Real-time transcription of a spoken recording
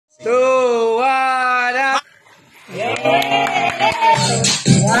1, 2,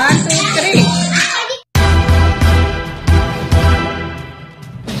 3.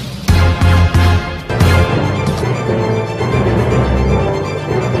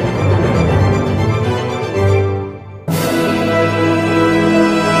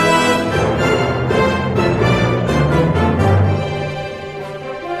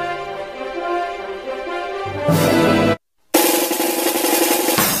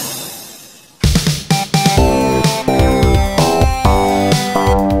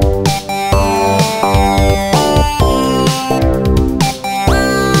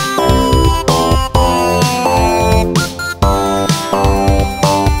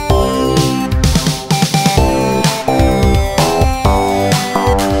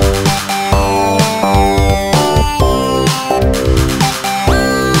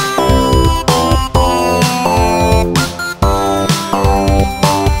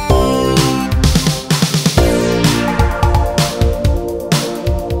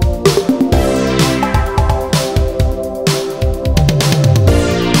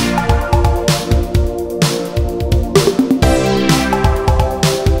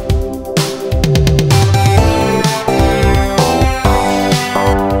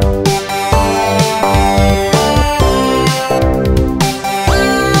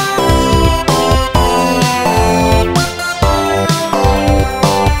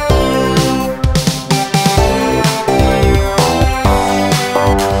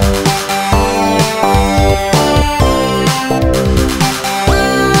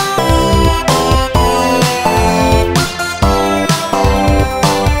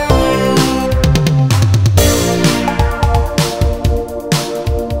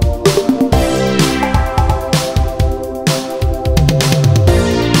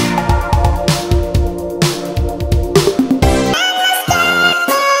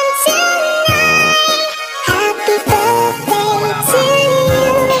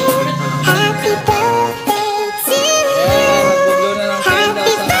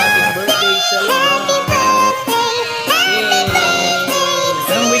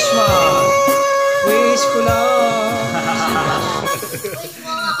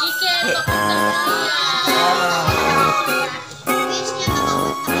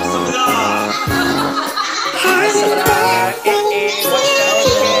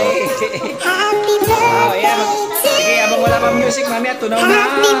 Music mamaya tunaw na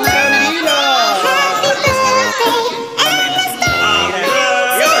kandila.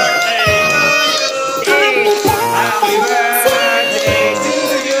 Happy birthday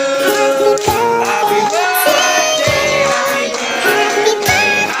to you. Happy birthday, happy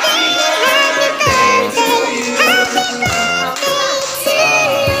birthday, happy birthday to you.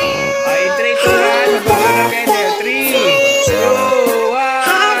 Ay, 3, 2, 1. Magpapagod na kayo. 3, 2, 1.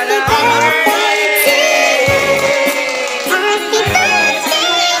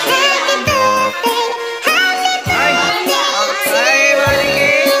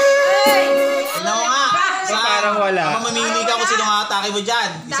 Mo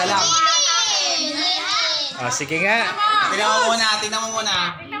dyan, isa lang. Oh, sige nga. Tingnan mo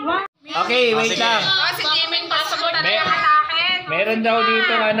muna. Okay, wait lang. Si Jazmin pasok na lang sa akin. Meron daw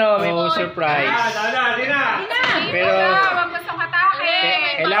dito may surprise. Pero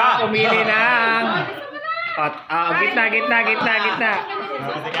kailangan pumili ng gitna.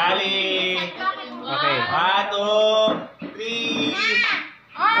 Sekali. Okay. 1, 2, 3.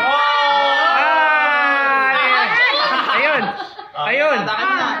 Ayun.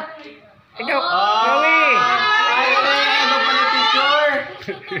 Ikaw, Chloe. Ano pa na picture?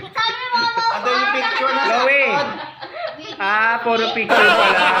 Ano yung picture na Chloe. Puro picture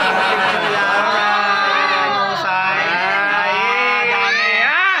pala.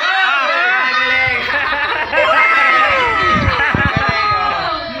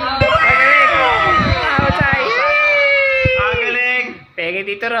 Penge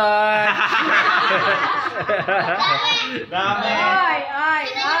dito ron. Dami.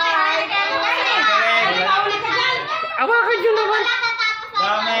 Awakan nyo naman.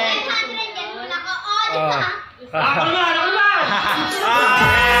 Dami. Ako naman.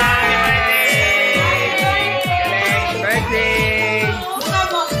 Birthday.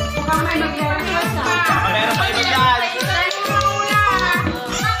 Meron pa iba dyan.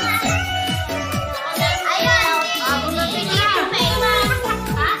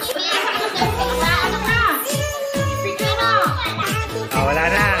 Wala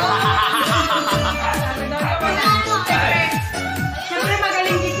na. Siyempre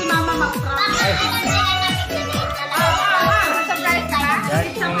magaling din si Mama mag-prank. Surprise ka ba?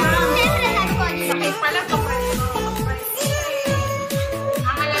 Sakit pala surprise mo.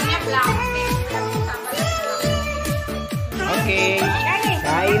 Ang alam niya black. Okay.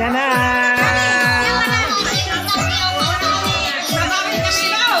 Kain na.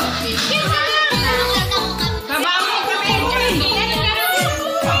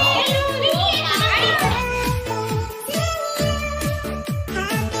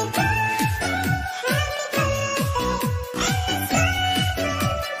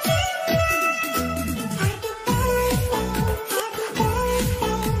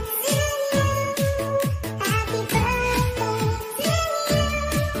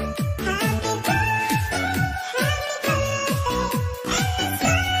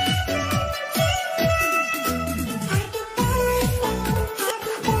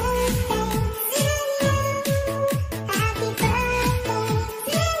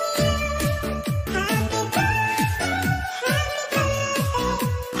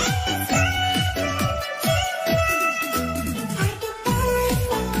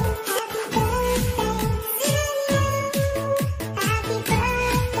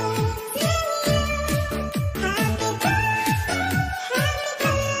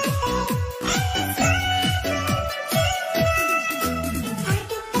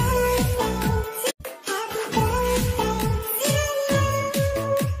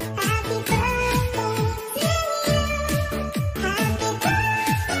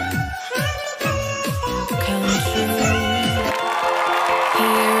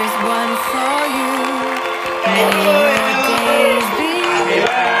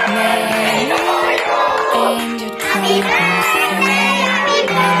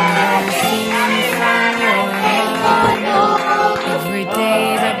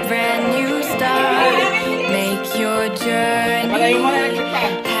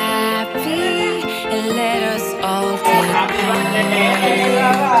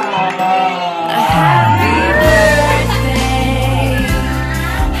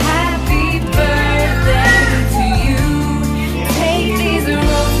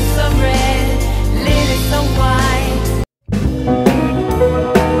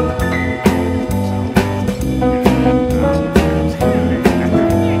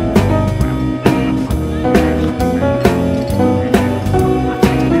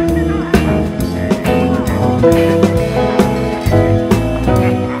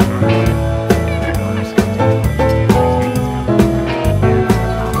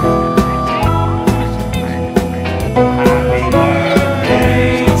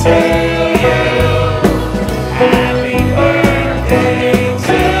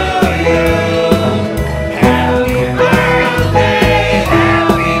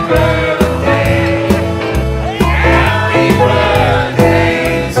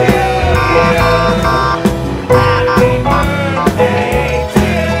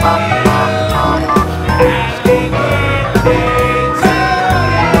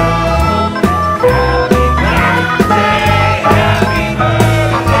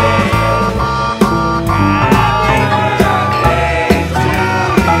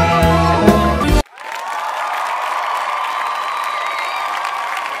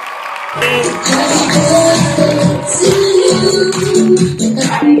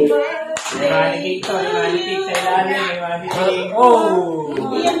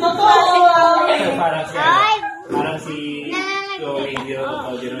 Parang si TULOY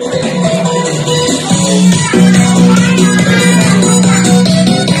 020.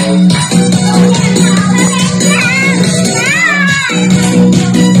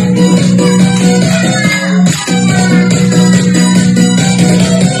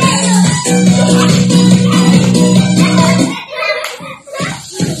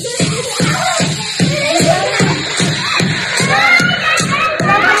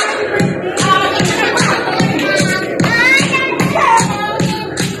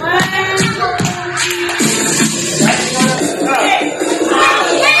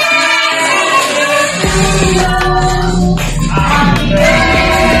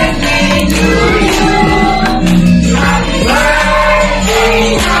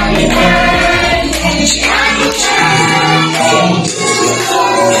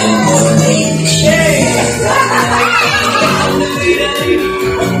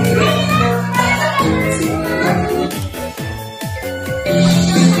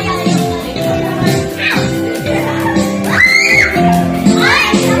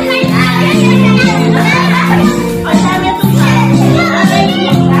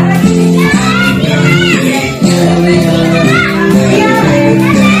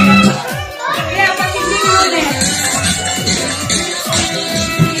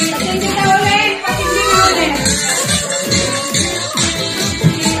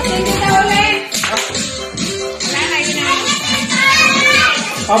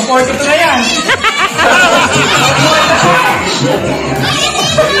 Pang 42 na yan.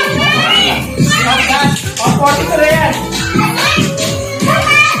 Pang 42 na yan.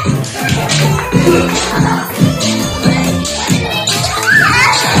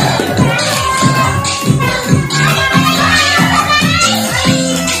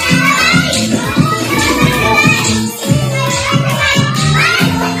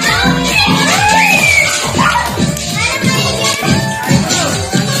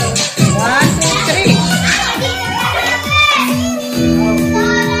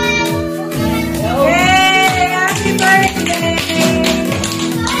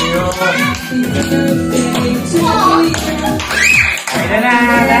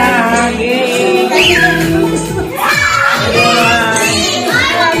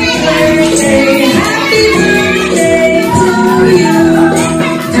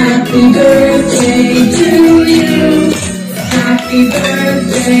 Happy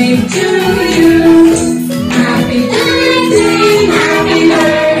birthday to you.